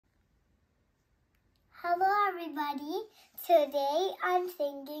everybody. Today I'm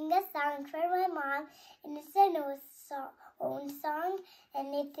singing a song for my mom, and it's an own song,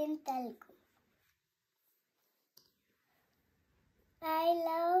 and it's in Telugu. I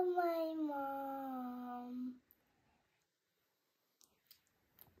love my mom.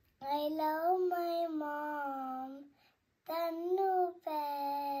 I love my mom. Tanu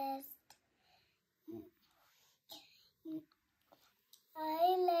best.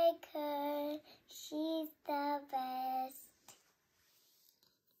 I like her. She's the best.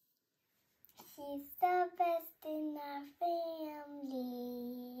 She's the best in our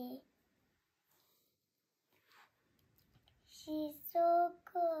family. She's so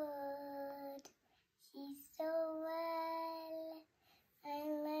good. She's so well. I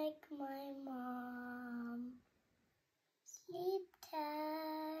like my mom. Sleep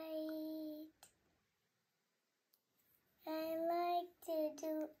tight. I like to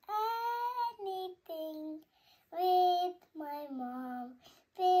do anything with my mom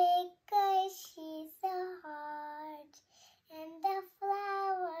because she's a heart and a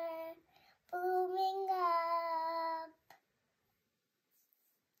flower blooming up.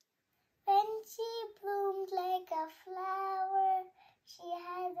 When she bloomed like a flower, she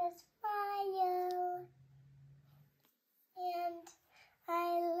has a smile. And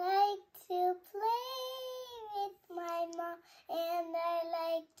I like to play with my mom, and I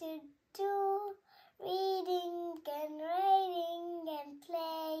like to do reading and writing and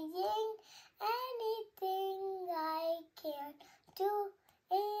playing anything I can do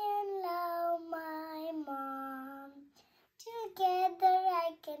and love my mom. Together I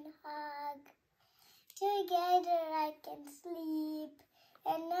can hug, together I can sleep,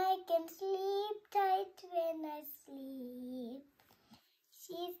 and I can sleep tight when I sleep.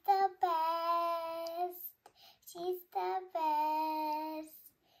 She's the best, she's the best,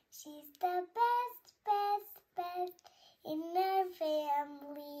 she's the best, best, best in our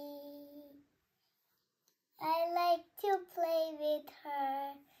family. I like to play with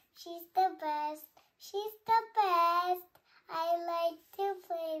her. She's the best, she's the best. I like to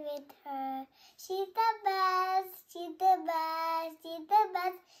play with her. She's the best, she's the best, she's the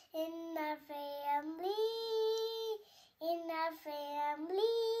best in our family. In our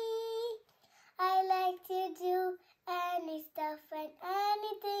family, I like to do any stuff and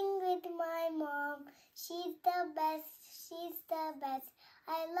anything with my mom. She's the best, she's the best.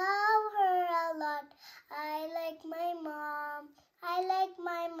 I love her a lot. I like my mom. I like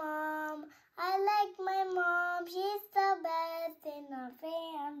my mom. I like my mom. She's the best in our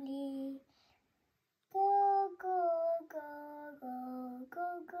family. Go, go, go, go,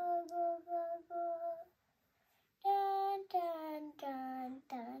 go, go, go, go, go. Dun, dun, dun,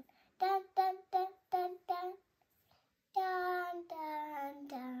 dun, dun, dun, dun, dun, dun. Dun, dun,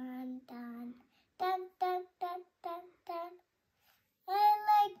 dun, dun, dun, dun, dun, dun, dun. I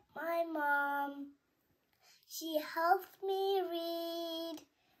like my mom. She helps me read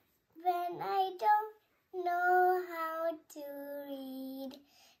when I don't know how to read.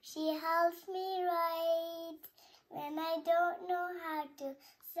 She helps me write when I don't know how to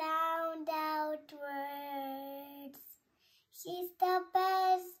sound out words. She's the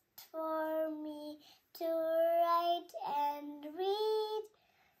best for me to write and read.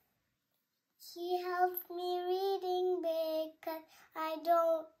 She helps me reading because I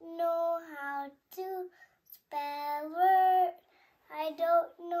don't know how to spell words. I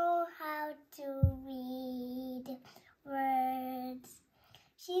don't know how to read words.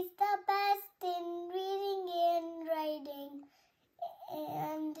 She's the best in reading and writing.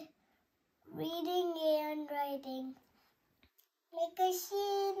 And reading and writing. Because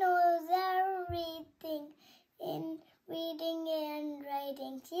she knows everything in reading and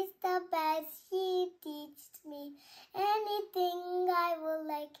writing. She's the best. She teaches me anything I will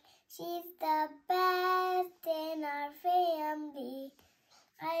like. She's the best in our family.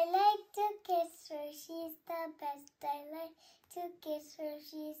 I like to kiss her. She's the best. I like to kiss her.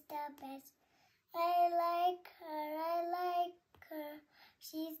 She's the best. I like her. I like her.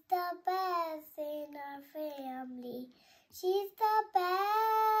 She's the best in our family. She's the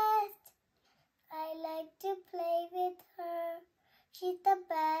best. I like to play with her. She's the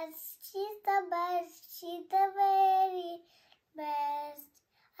best. She's the best. She's the very best.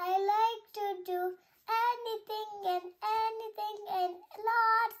 I like to do anything and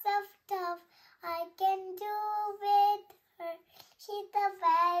lots of stuff I can do with her. She's the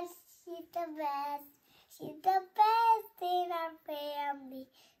best. She's the best. She's the best in our family.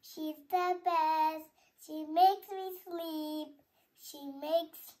 She's the best. She makes me sleep. She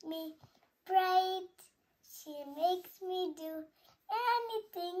makes me bright. She makes me do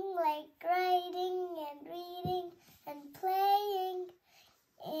anything like writing and reading.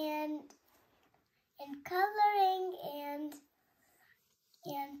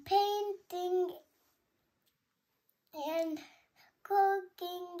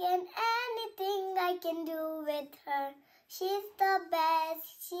 can do with her. She's the best,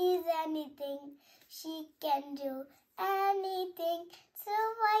 she's anything. She can do anything. So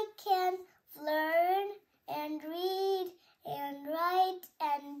I can learn and read and write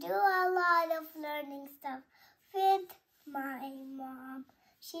and do a lot of learning stuff with my mom.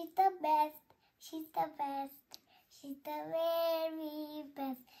 She's the best, she's the best, she's the very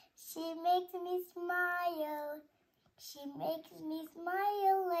best. She makes me smile, she makes me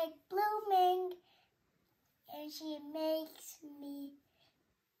smile like blooming, and she makes me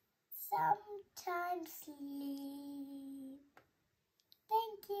sometimes sleep.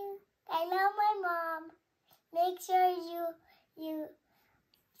 Thank you. I love my mom. Make sure you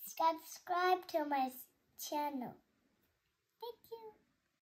subscribe to my channel.